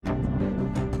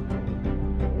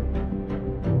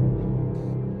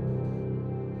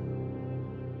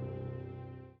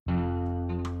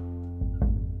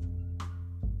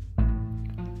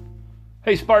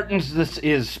Hey Spartans, this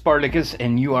is Spartacus,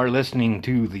 and you are listening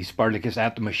to the Spartacus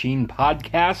at the Machine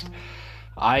podcast.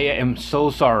 I am so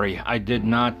sorry I did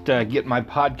not get my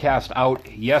podcast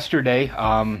out yesterday.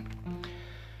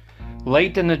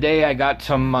 Late in the day, I got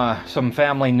some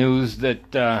family news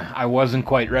that I wasn't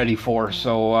quite ready for,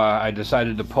 so I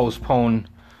decided to postpone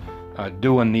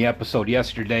doing the episode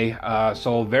yesterday.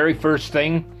 So very first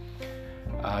thing,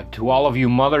 to all of you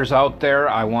mothers out there,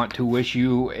 I want to wish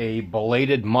you a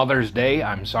belated Mother's Day.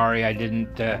 I'm sorry I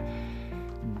didn't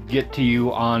get to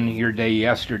you on your day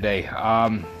yesterday.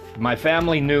 My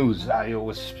family news, I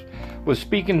was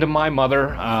speaking to my mother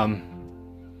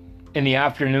in the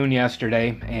afternoon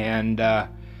yesterday, and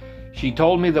she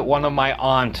told me that one of my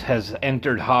aunts has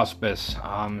entered hospice.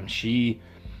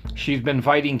 She's been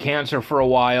fighting cancer for a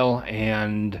while,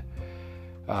 and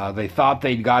they thought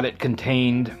they'd got it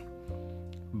contained.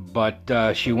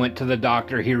 But she went to the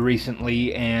doctor here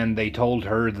recently, and they told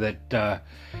her that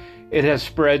it has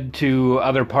spread to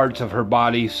other parts of her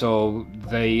body, so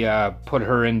they put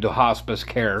her into hospice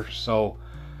care. So,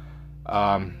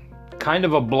 kind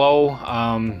of a blow.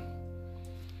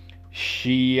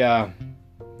 She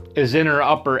is in her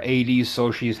upper 80s,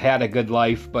 so she's had a good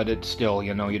life, but it's still,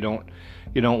 you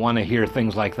don't want to hear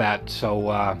things like that.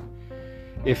 So,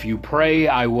 if you pray,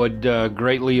 I would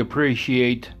greatly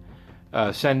appreciate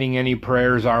sending any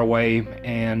prayers our way,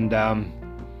 and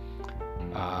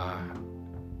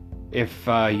if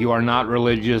you are not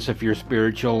religious, if you're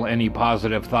spiritual, any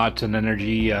positive thoughts and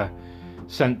energy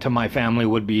sent to my family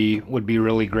would be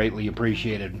really greatly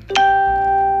appreciated.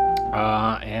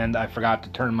 And I forgot to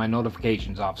turn my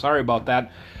notifications off. Sorry about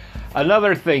that.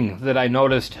 Another thing that I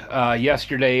noticed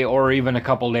yesterday, or even a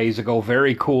couple days ago,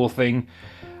 very cool thing.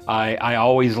 I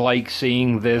always like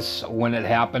seeing this when it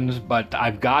happens, but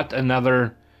I've got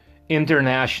another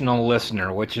international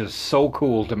listener, which is so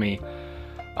cool to me.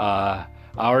 I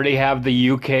already have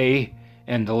the UK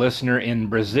and the listener in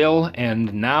Brazil,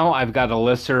 and now I've got a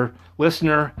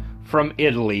listener from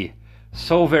Italy.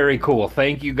 So very cool.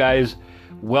 Thank you guys.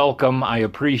 Welcome. I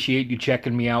appreciate you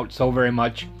checking me out so very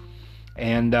much.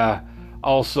 And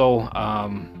also,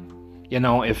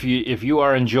 if you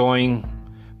are enjoying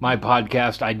my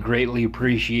podcast, I'd greatly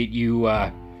appreciate you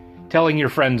telling your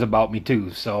friends about me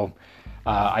too. So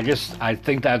I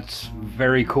think that's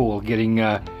very cool.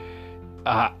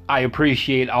 I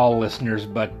appreciate all listeners,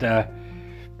 but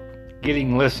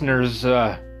getting listeners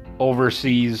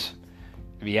overseas,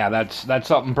 yeah, that's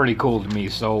something pretty cool to me.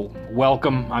 So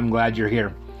welcome. I'm glad you're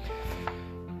here.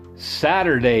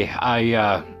 Saturday,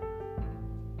 I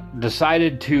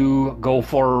decided to go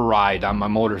for a ride on my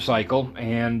motorcycle,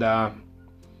 and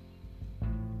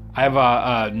I have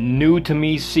a new to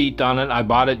me seat on it. I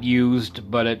bought it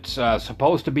used, but it's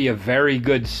supposed to be a very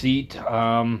good seat.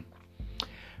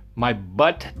 My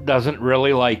butt doesn't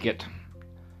really like it.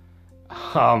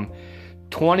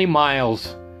 20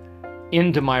 miles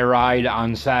into my ride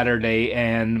on Saturday,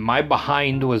 and my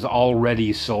behind was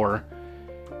already sore.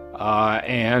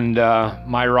 And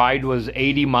my ride was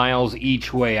 80 miles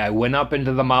each way. I went up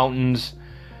into the mountains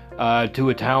to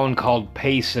a town called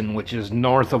Payson, which is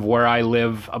north of where I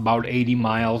live, about 80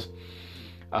 miles.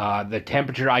 The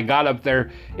temperature, I got up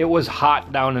there, it was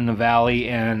hot down in the valley,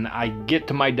 and I get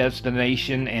to my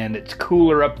destination, and it's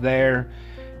cooler up there.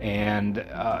 And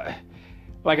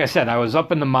like I said, I was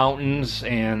up in the mountains,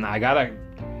 and I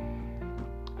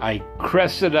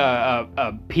crested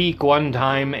a peak one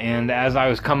time, and as I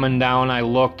was coming down, I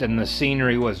looked, and the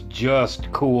scenery was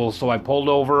just cool. So I pulled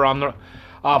over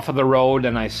off of the road,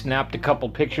 and I snapped a couple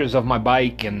pictures of my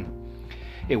bike, and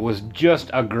it was just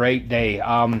a great day.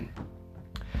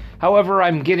 However,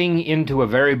 I'm getting into a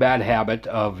very bad habit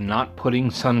of not putting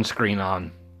sunscreen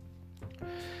on.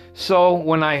 So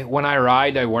when I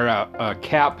ride, I wear a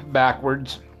cap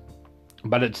backwards,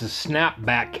 but it's a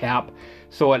snapback cap,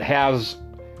 so it has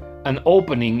an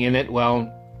opening in it.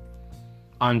 Well,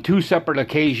 on 2 separate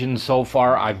occasions so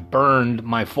far, I've burned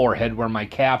my forehead where my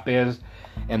cap is,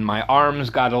 and my arms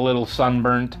got a little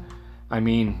sunburnt. I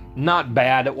mean, not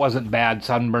bad. It wasn't bad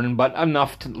sunburn, but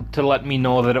enough to let me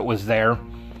know that it was there.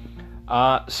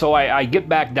 So I get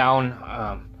back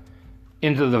down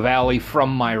into the valley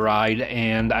from my ride,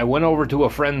 and I went over to a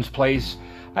friend's place.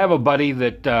 I have a buddy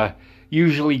that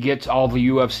usually gets all the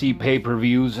UFC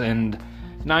pay-per-views, and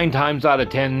 9 times out of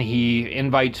 10 he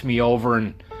invites me over,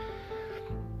 and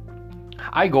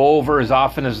I go over as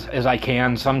often as I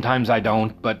can. Sometimes I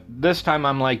don't, but this time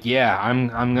I'm like, yeah,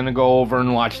 I'm gonna go over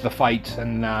and watch the fights.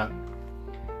 And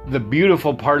the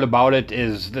beautiful part about it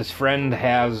is this friend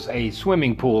has a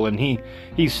swimming pool, and he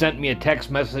sent me a text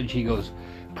message. He goes,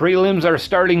 "Prelims are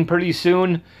starting pretty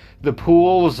soon. the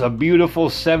pool's a beautiful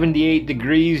 78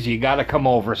 degrees. You got to come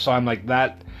over. So I'm like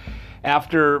that.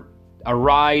 After a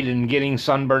ride and getting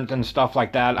sunburnt and stuff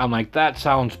like that, I'm like, that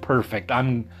sounds perfect.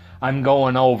 I'm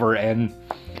going over. And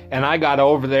I got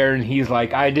over there, and he's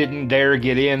like, I didn't dare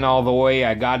get in all the way.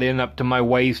 I got in up to my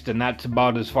waist, and that's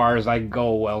about as far as I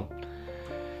go. Well,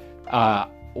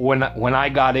 when I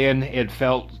got in, it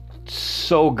felt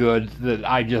so good that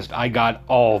I got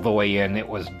all the way in. It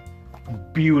was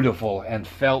beautiful and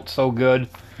felt so good.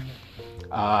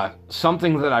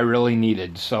 Something that I really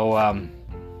needed. So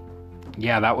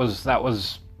yeah, that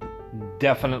was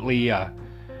definitely a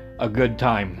good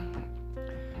time.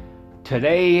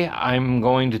 Today I'm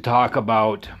going to talk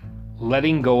about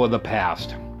letting go of the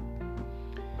past.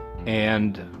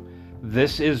 And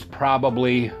this is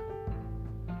probably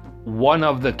one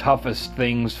of the toughest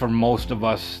things for most of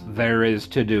us there is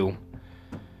to do.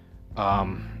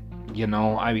 You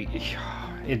know,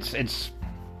 it's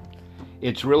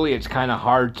kind of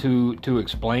hard to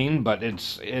explain, but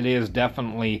it is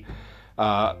definitely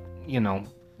you know,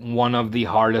 one of the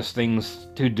hardest things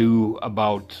to do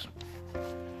about,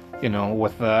 you know,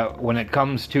 with when it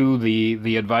comes to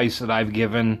the advice that I've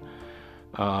given.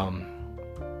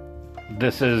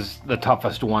 This is the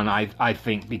toughest one, I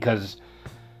think, because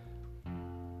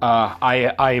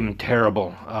I am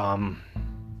terrible.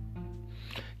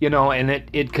 You know, and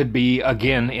it could be,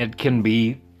 again, it can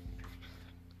be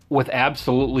with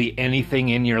absolutely anything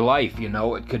in your life. You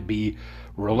know, it could be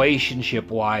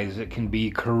relationship-wise, it can be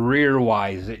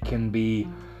career-wise, it can be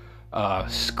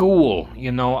school.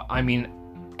 You know, I mean,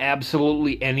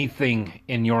 absolutely anything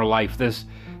in your life. This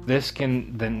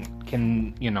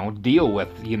can you know, deal with.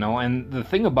 You know, and the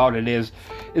thing about it is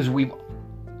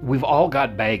we've all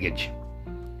got baggage.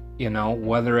 You know,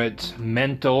 whether it's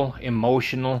mental,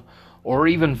 emotional, or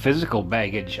even physical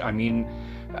baggage. I mean,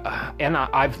 and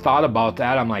I've thought about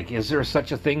that. I'm like, is there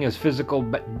such a thing as physical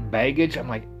baggage? I'm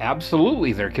like,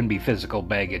 absolutely there can be physical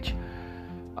baggage.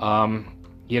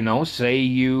 You know, say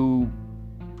you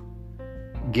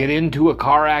get into a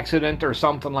car accident or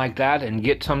something like that and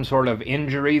get some sort of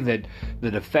injury that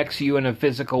affects you in a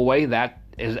physical way. That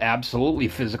is absolutely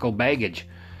physical baggage.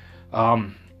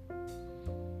 You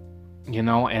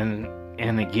know,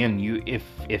 and again,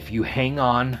 if you hang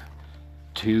on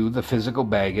to the physical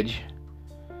baggage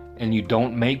and you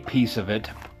don't make peace of it,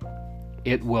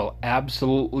 it will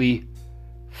absolutely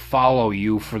follow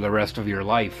you for the rest of your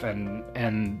life.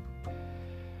 And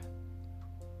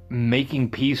making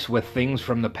peace with things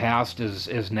from the past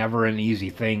is never an easy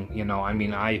thing. You know, I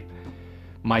mean, I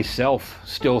myself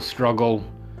still struggle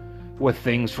with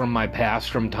things from my past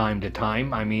from time to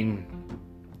time. I mean,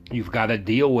 you've got to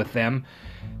deal with them,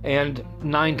 and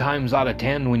 9 times out of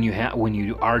 10, when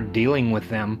you are dealing with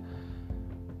them,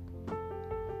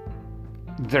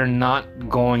 they're not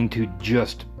going to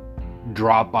just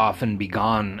drop off and be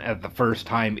gone at the first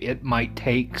time. It might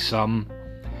take some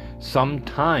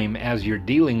time as you're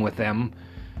dealing with them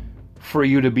for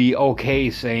you to be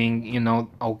okay saying, you know,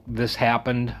 oh, this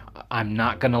happened. I'm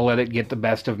not going to let it get the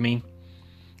best of me.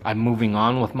 I'm moving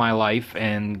on with my life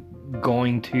and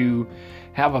going to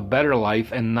have a better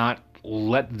life and not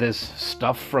let this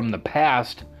stuff from the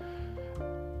past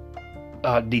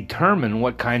determine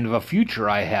what kind of a future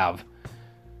I have.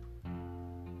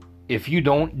 If you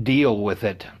don't deal with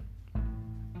it,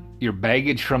 your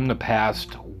baggage from the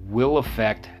past will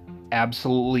affect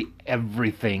absolutely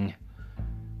everything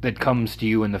that comes to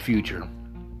you in the future.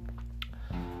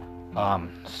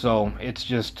 So it's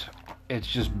just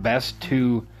best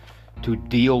to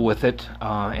deal with it.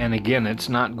 And again, it's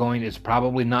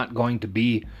probably not going to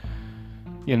be,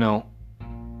 you know,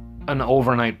 an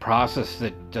overnight process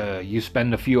that you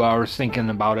spend a few hours thinking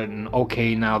about it and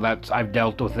okay, now I've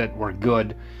dealt with it, we're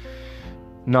good.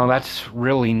 No, that's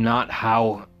really not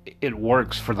how it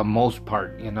works for the most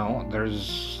part. You know, there's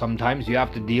sometimes you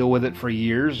have to deal with it for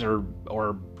years or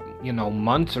you know,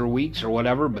 months or weeks or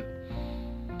whatever, but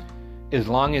as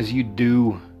long as you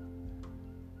do,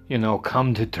 you know,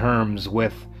 come to terms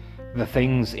with the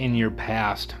things in your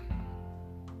past,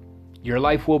 your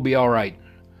life will be all right.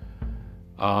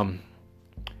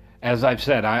 As I've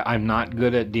said, I'm not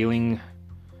good at dealing.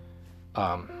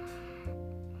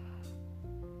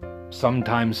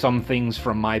 Sometimes some things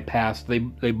from my past, they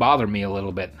bother me a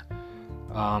little bit.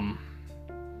 And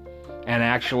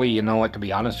actually, you know what, to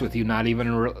be honest with you, not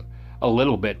even a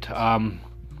little bit.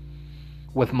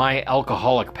 With my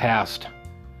alcoholic past,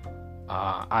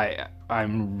 I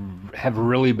have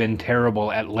really been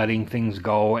terrible at letting things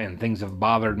go, and things have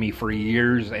bothered me for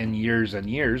years and years and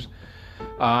years.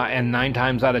 And 9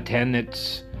 times out of 10,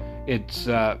 it's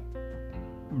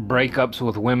breakups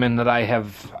with women that I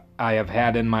I have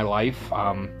had in my life.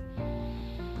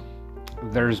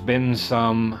 There's been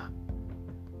some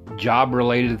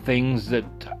job-related things that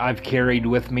I've carried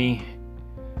with me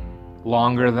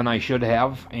longer than I should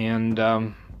have, and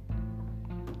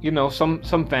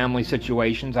some family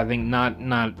situations. I think not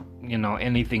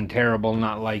anything terrible,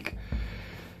 not like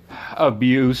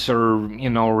abuse or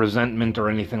resentment or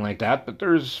anything like that. But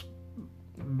there's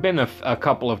been a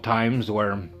couple of times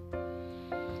where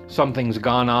something's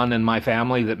gone on in my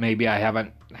family that maybe I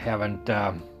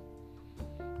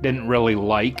didn't really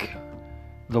like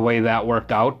the way that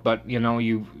worked out, but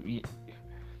you've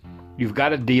got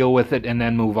to deal with it and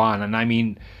then move on. And I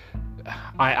mean,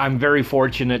 I'm very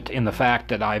fortunate in the fact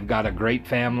that I've got a great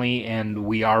family and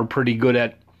we are pretty good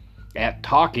at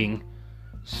talking.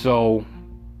 So,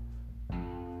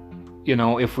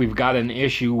 if we've got an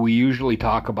issue, we usually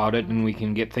talk about it and we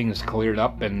can get things cleared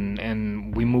up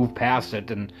and we move past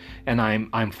it. And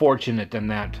I'm fortunate in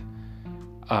that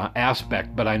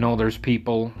aspect. But I know there's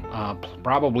people,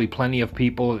 probably plenty of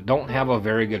people, that don't have a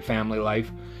very good family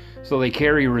life. So they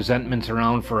carry resentments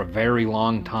around for a very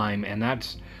long time. And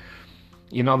that's,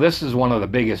 this is one of the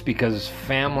biggest, because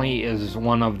family is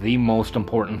one of the most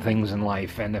important things in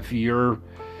life. And if you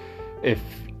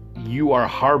are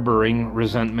harboring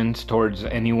resentments towards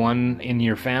anyone in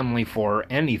your family for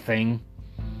anything,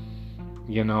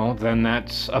 then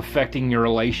that's affecting your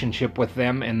relationship with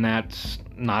them, and that's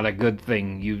not a good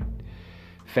thing.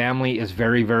 Family is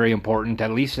very, very important.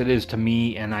 At least it is to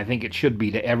me, and I think it should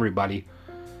be to everybody.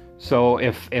 So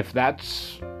if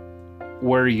that's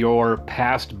where your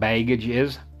past baggage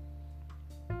is,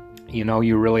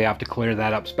 you really have to clear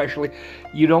that up. Especially,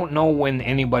 you don't know when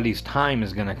anybody's time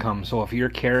is going to come. So if you're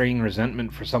carrying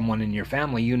resentment for someone in your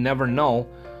family, you never know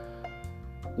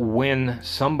when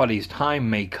somebody's time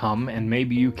may come, and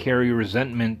maybe you carry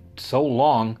resentment so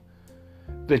long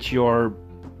that you're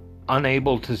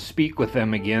unable to speak with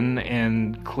them again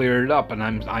and clear it up. And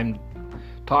I'm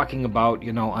talking about,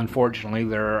 unfortunately,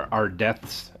 there are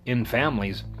deaths in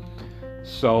families.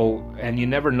 So, and you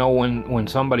never know when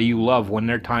somebody you love, when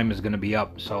their time is going to be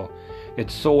up. So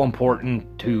it's so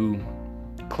important to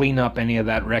clean up any of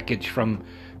that wreckage from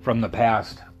the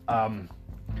past. I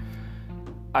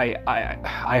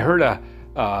heard a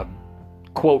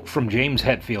quote from James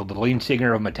Hetfield, the lead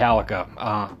singer of Metallica.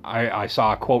 I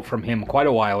saw a quote from him quite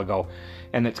a while ago,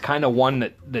 and it's kind of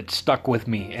one that stuck with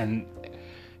me. And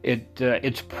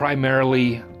it's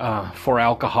primarily for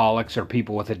alcoholics or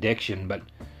people with addiction. But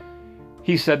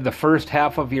he said, the first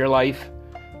half of your life,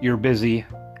 you're busy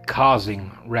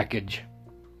causing wreckage,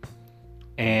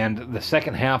 and the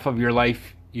second half of your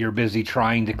life, you're busy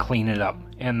trying to clean it up.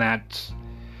 And that's,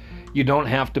 you don't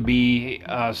have to be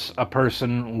a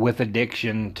person with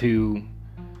addiction to,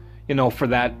 for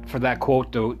that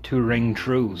quote to ring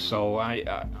true. So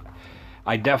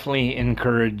I definitely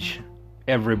encourage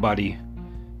everybody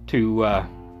to,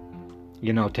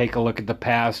 take a look at the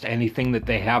past, anything that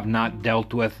they have not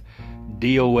dealt with,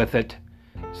 deal with it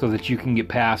so that you can get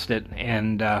past it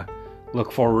and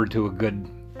look forward to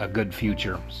a good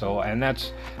future. So, and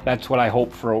that's what I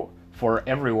hope for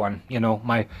everyone,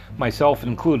 myself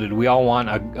included. We all want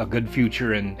a good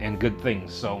future and good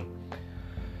things. So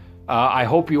I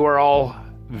hope you are all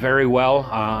very well.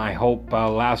 I hope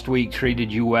last week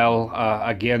treated you well.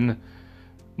 Again,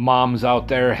 moms out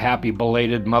there, happy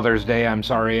belated Mother's Day. I'm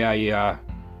sorry I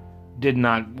did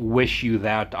not wish you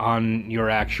that on your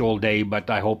actual day, but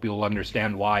I hope you'll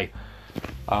understand why.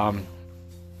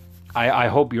 I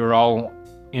hope you're all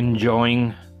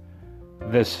enjoying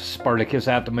this Spartacus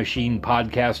at the Machine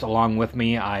podcast along with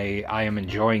me. I am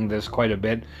enjoying this quite a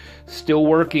bit. Still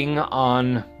working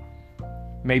on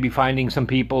maybe finding some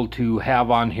people to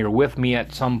have on here with me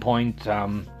at some point.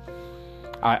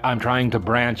 I'm trying to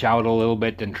branch out a little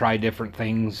bit and try different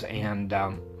things, and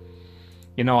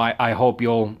I hope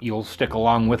you'll stick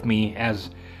along with me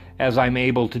as I'm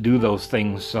able to do those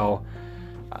things. So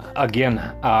again,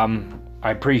 I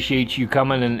appreciate you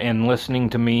coming and listening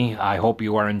to me. I hope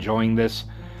you are enjoying this.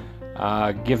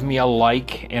 Give me a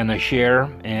like and a share,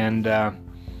 and I'm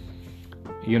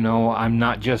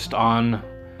not just on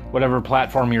whatever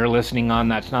platform you're listening on.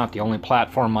 That's not the only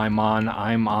platform I'm on.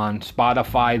 I'm on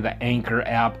Spotify, the Anchor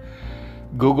app,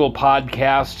 Google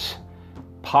Podcasts,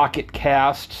 Pocket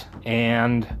Casts,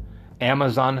 and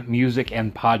Amazon Music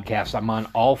and Podcasts. I'm on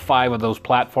all 5 of those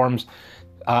platforms.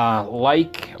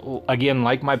 Like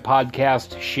my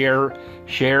podcast,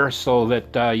 share so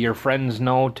that your friends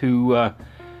know to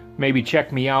maybe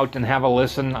check me out and have a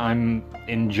listen. I'm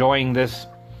enjoying this,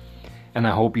 and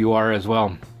I hope you are as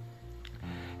well.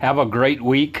 Have a great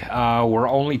week. We're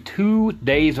only 2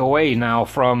 days away now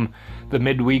from the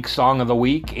midweek song of the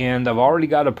week, and I've already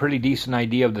got a pretty decent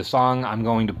idea of the song I'm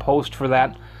going to post for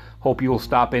that. Hope you will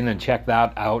stop in and check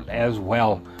that out as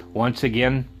well. Once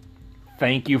again,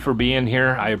 thank you for being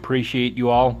here. I appreciate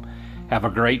you all. Have a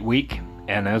great week.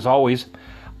 And as always,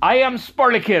 I am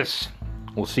Spartacus.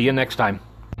 We'll see you next time.